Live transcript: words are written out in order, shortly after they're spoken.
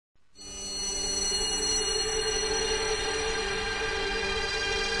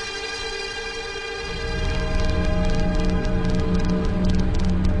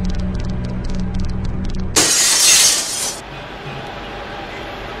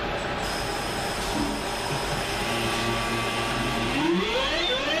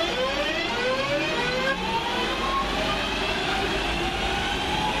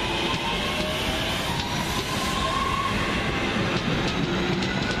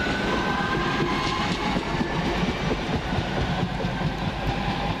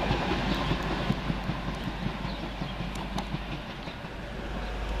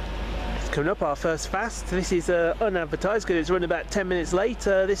Coming up, our first fast. This is unadvertised because it's running about 10 minutes late.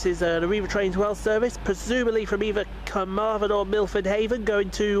 This is an Arriva Trains Wales service, presumably from either Carmarthen or Milford Haven, going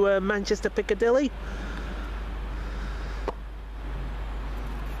to Manchester Piccadilly.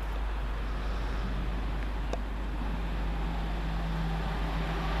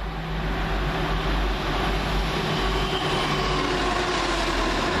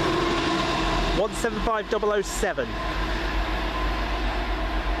 $175,007.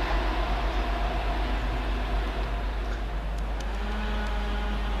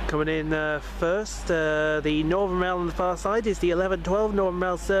 Coming in first, the Northern Rail on the far side is the 11:12 Northern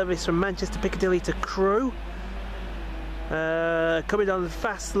Rail service from Manchester Piccadilly to Crewe. Coming on the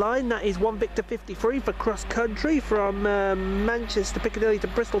fast line, that is 1 Victor 53 for cross country from Manchester Piccadilly to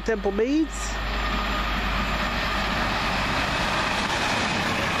Bristol Temple Meads.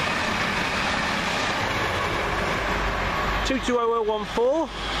 $220014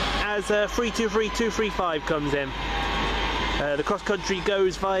 as 323235 comes in. The cross-country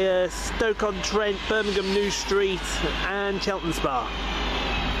goes via Stoke-on-Trent, Birmingham New Street and Cheltenham Spa.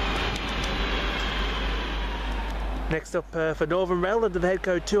 Next up for Northern Rail under the head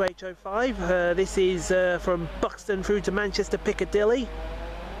code 2805, this is from Buxton through to Manchester Piccadilly.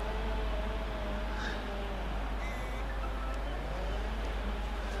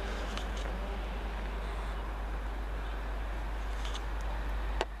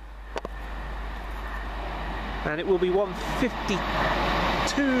 And it will be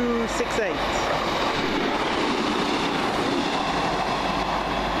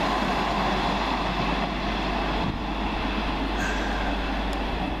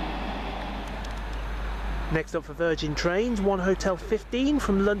Next up for Virgin Trains, 1 Hotel 15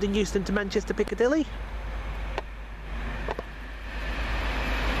 from London Euston to Manchester Piccadilly.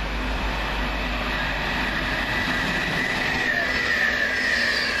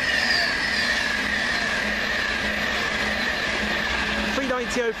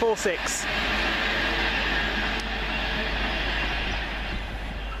 $390.46.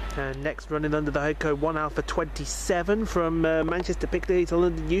 And next running under the head code 1 Alpha 27 from Manchester Piccadilly to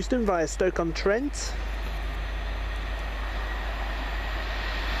London Euston via Stoke-on-Trent.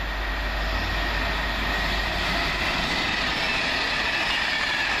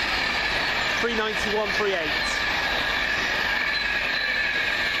 $391.38.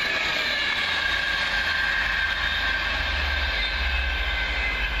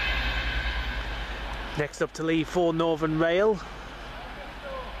 Next up to leave for Northern Rail.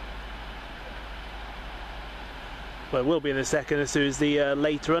 Well, it will be in a second as soon as the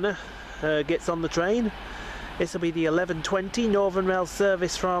late runner gets on the train. This will be the 11:20 Northern Rail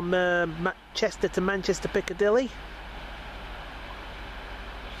service from Manchester to Manchester Piccadilly.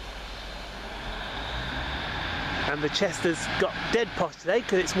 And the Chester's got dead posh today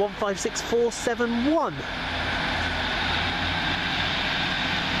because it's 156.471.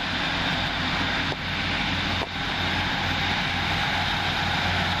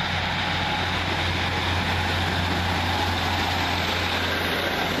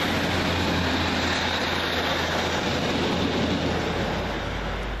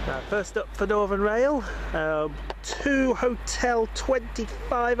 First up for Northern Rail, 2 Hotel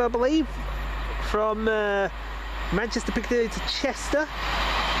 25, I believe, from Manchester Piccadilly to Chester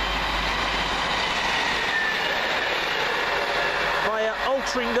via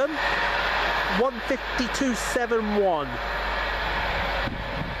Altrincham, 152.71.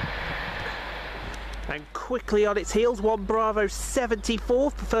 And quickly on its heels, 1 Bravo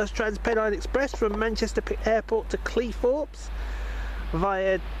 74 for first Transpennine Express from Manchester Airport to Cleethorpes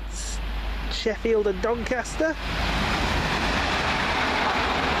via Sheffield and Doncaster.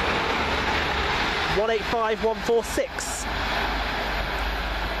 185.146.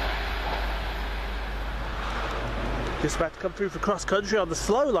 Just about to come through for cross country on the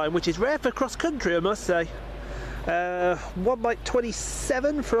slow line, which is rare for cross country, I must say. 1 Mike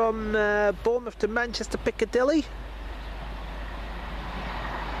 27 from Bournemouth to Manchester Piccadilly.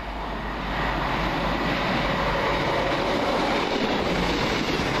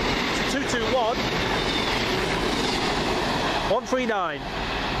 It's 221. 139.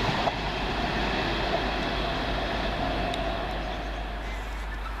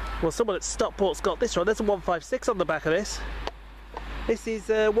 Well, someone at Stockport's got this one. There's a 156 on the back of this. This is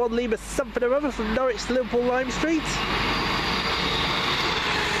 1 Lima something or other from Norwich to Liverpool Lime Street.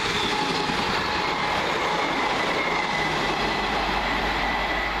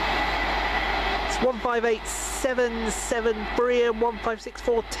 It's 158.773 and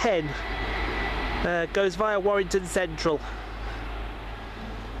 156.410. Goes via Warrington Central.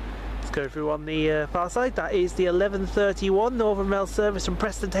 It's Go through on the far side. That is the 11:31 Northern Rail service from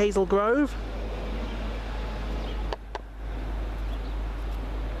Preston to Hazel Grove.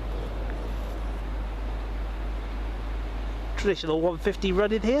 Traditional 150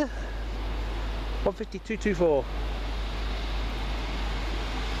 running here. 150-224.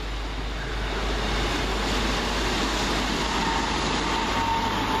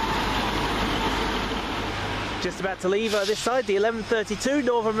 Just about to leave this side, the 11:32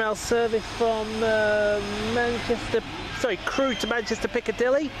 Northern Rail service from Crewe to Manchester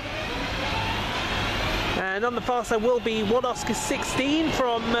Piccadilly. And on the far side will be 1 Oscar 16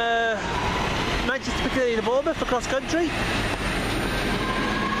 from Manchester Piccadilly to Bournemouth for cross country.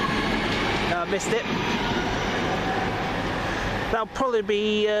 Missed it. That'll probably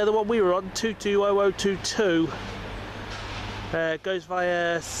be the one we were on, 220022. Goes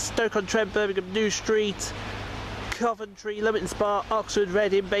via Stoke-on-Trent, Birmingham New Street, Coventry, Leamington Spa, Oxford,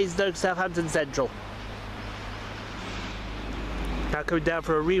 Reading, Basingstoke, Southampton Central. Now coming down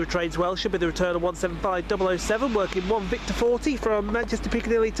for Arriva Trains Wales should be the return of 175007, working 1 Victor 40 from Manchester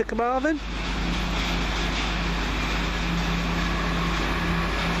Piccadilly to Carmarthen.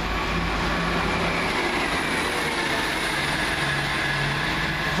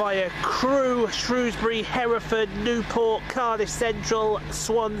 Via Crewe, Shrewsbury, Hereford, Newport, Cardiff Central,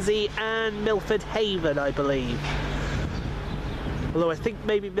 Swansea and Milford Haven, I believe. Although I think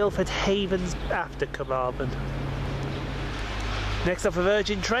maybe Milford Haven's after Carmarthen. Next up for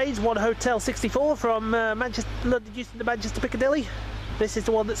Virgin Trains, 1 Hotel 64 from Manchester, London Euston to Manchester Piccadilly. This is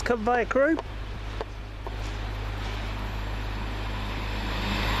the one that's come via Crewe.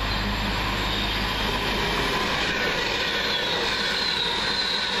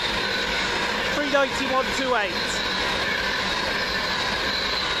 £391.28.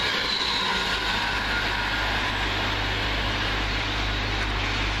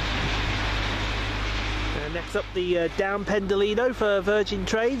 Next up, the down Pendolino for Virgin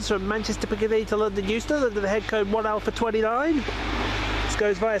Trains from Manchester Piccadilly to London Euston under the head code 1 Alpha 29. This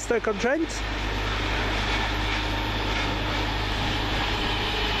goes via Stoke-on-Trent.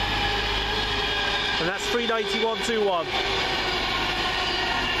 And that's 391.21.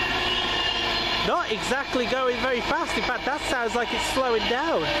 Not exactly going very fast. In fact, that sounds like it's slowing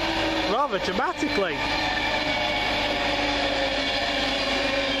down rather dramatically.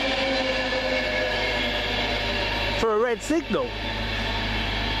 For a red signal.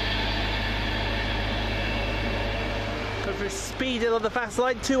 Go through speeding on the fast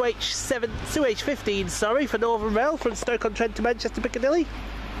line, 2H15, sorry, for Northern Rail from Stoke-on-Trent to Manchester Piccadilly.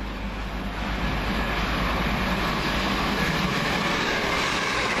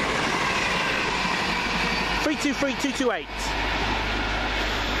 £323.228.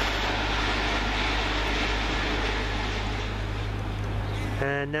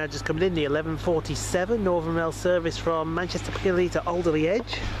 And now just coming in, the 11:47 Northern Rail service from Manchester Piccadilly to Alderley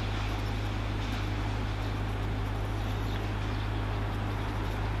Edge.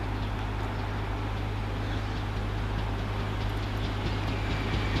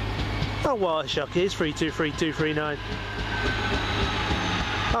 Oh, what a shock it is, 323.239.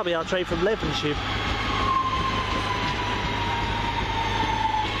 That'll be our train from Levenshulme.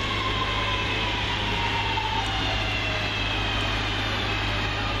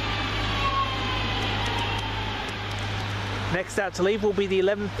 Next out to leave will be the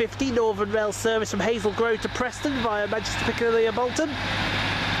 11:50 Northern Rail service from Hazel Grove to Preston via Manchester Piccadilly and Bolton.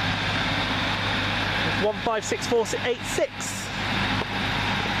 156486.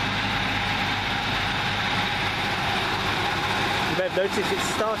 You may have noticed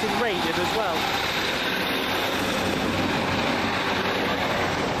it's started raining as well.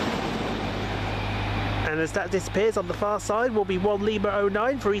 And as that disappears on the far side will be 1 Lima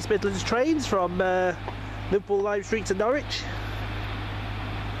 09 for East Midlands trains from Liverpool Lime Street to Norwich.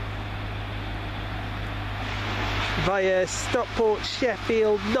 Via Stockport,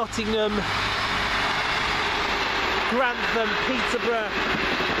 Sheffield, Nottingham, Grantham, Peterborough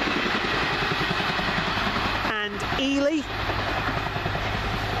and Ely.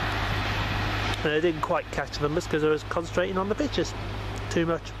 And I didn't quite catch the numbers because I was concentrating on the pictures too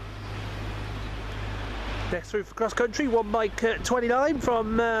much. Next through for cross country, 1 Mike 29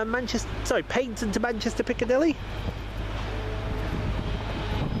 from Paynton to Manchester Piccadilly.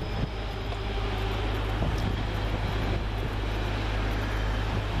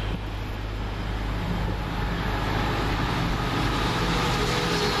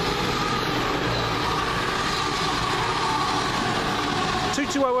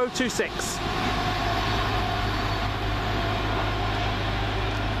 £220.26.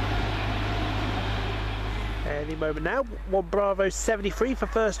 Any moment now. 1 Bravo 73 for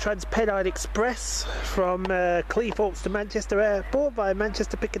first Transpennine Express from Cleethorpes to Manchester Airport via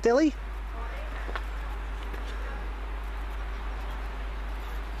Manchester Piccadilly.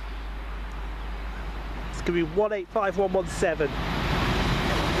 It's going to be 185117.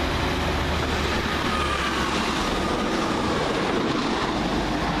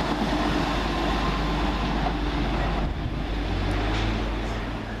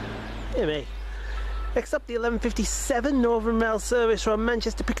 Hear me. Next up, the 1157 Northern Rail service from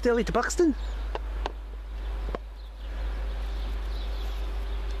Manchester Piccadilly to Buxton.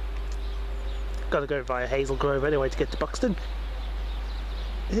 Got to go via Hazel Grove anyway to get to Buxton.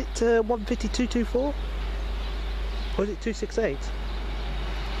 Is it 15224? Or is it 268?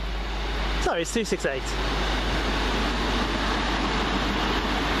 Sorry, it's 268.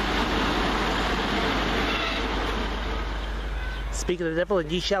 Speaking of the devil,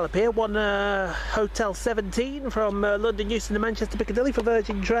 and ye shall appear. 1 Hotel 17 from London Euston to Manchester Piccadilly for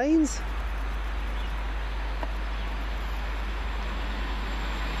Virgin Trains.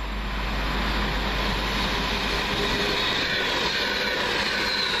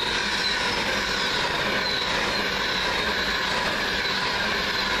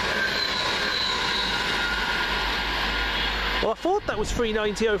 Well, I thought that was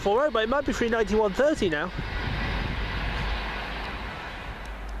 390.040, but it might be 391.30 now.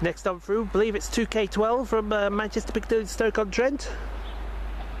 Next on through, I believe it's 2K12 from Manchester Piccadilly to Stoke-on-Trent.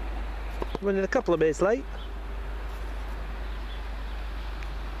 Running a couple of minutes late.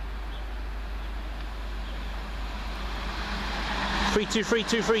 Three two.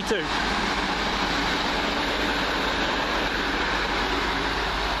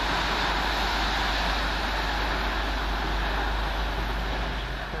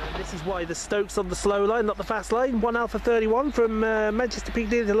 This is why the Stoke's on the slow line, not the fast line. 1 Alpha 31 from Manchester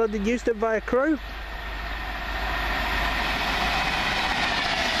Piccadilly to London Euston via Crewe.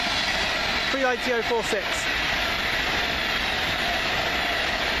 390.046.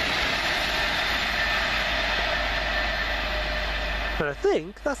 And I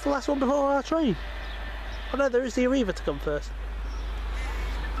think that's the last one before our train. Oh no, there is the Arriva to come first.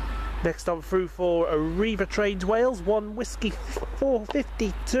 Next on through for Arriva Trains Wales, 1 Whiskey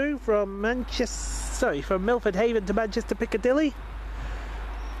 452 from from Milford Haven to Manchester Piccadilly.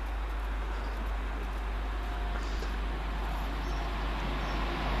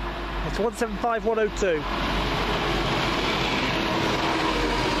 It's 175102.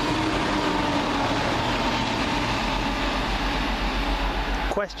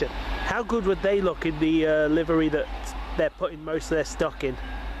 Question: how good would they look in the livery that they're putting most of their stock in?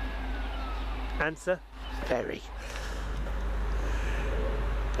 Answer: very.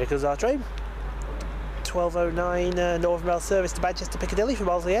 Here goes our train. 1209 Northern Rail service to Manchester Piccadilly from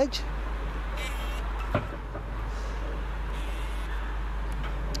Molesey Edge.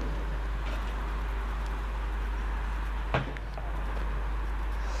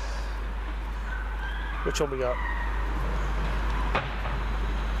 Which one we got?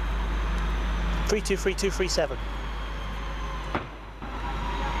 323237.